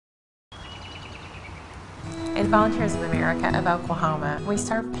In Volunteers of America of Oklahoma, we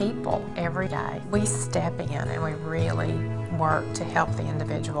serve people every day. We step in and we really work to help the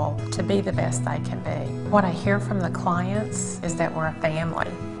individual to be the best they can be. What I hear from the clients is that we're a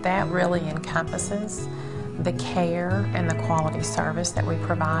family. That really encompasses the care and the quality service that we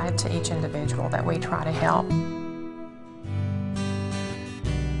provide to each individual that we try to help.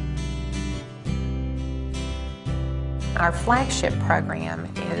 Our flagship program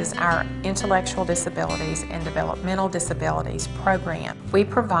is our Intellectual Disabilities and Developmental Disabilities program. We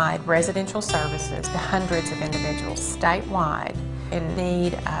provide residential services to hundreds of individuals statewide in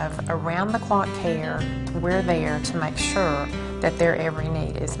need of around-the-clock care. We're there to make sure that their every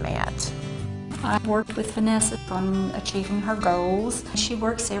need is met. I've worked with Vanessa on achieving her goals. She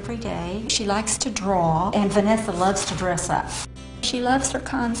works every day. She likes to draw, and Vanessa loves to dress up. She loves her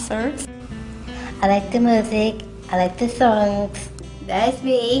concerts. I like the music. I like the songs. That's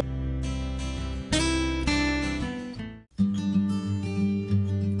me.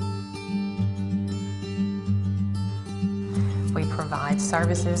 We provide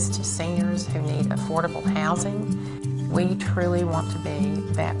services to seniors who need affordable housing. We truly want to be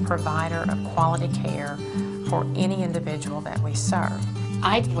that provider of quality care for any individual that we serve.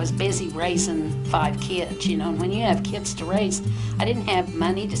 I was busy raising 5 kids, and when you have kids to raise, I didn't have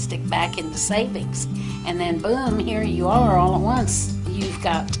money to stick back into savings. And then boom, here you are all at once. You've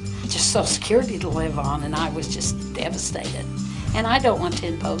got just Social Security to live on, and I was just devastated. And I don't want to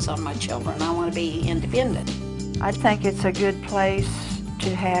impose on my children. I want to be independent. I think it's a good place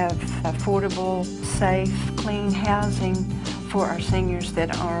to have affordable, safe, clean housing for our seniors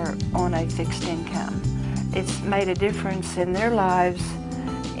that are on a fixed income. It's made a difference in their lives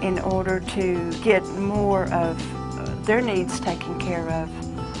in order to get more of their needs taken care of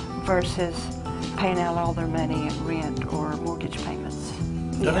versus paying out all their money in rent or mortgage payments.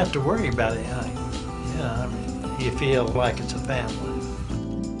 Don't have to worry about it. You feel like it's a family.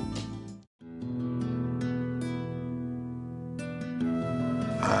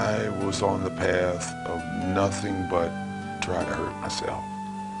 I was on the path of nothing but try to hurt myself.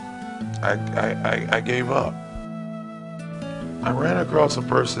 I gave up. I ran across a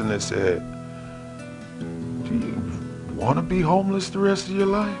person that said, "Do you want to be homeless the rest of your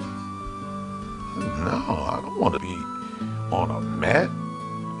life?" "No, I don't want to be on a mat."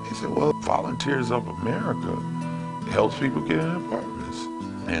 He said, "Well, Volunteers of America helps people get in apartments."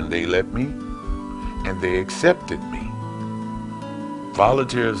 And they let me, and they accepted me.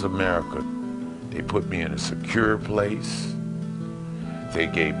 Volunteers of America, they put me in a secure place. They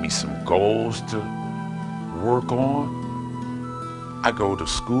gave me some goals to work on. I go to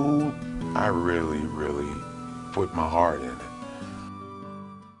school. I really put my heart in it.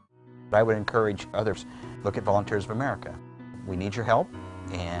 I would encourage others, look at Volunteers of America. We need your help,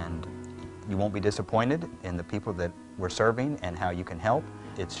 and you won't be disappointed in the people that we're serving and how you can help.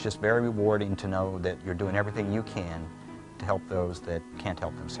 It's just very rewarding to know that you're doing everything you can to help those that can't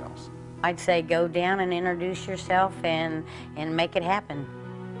help themselves. I'd say go down and introduce yourself and make it happen.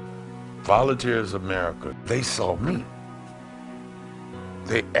 Volunteers of America, they saw me.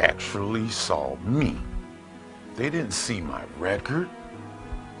 They actually saw me. They didn't see my record.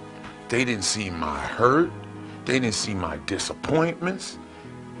 They didn't see my hurt. They didn't see my disappointments.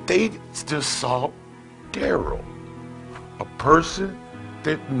 They just saw Daryl, a person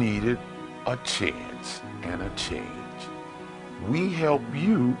that needed a chance and a change. We help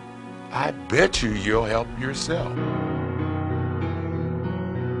you, I bet you'll help yourself.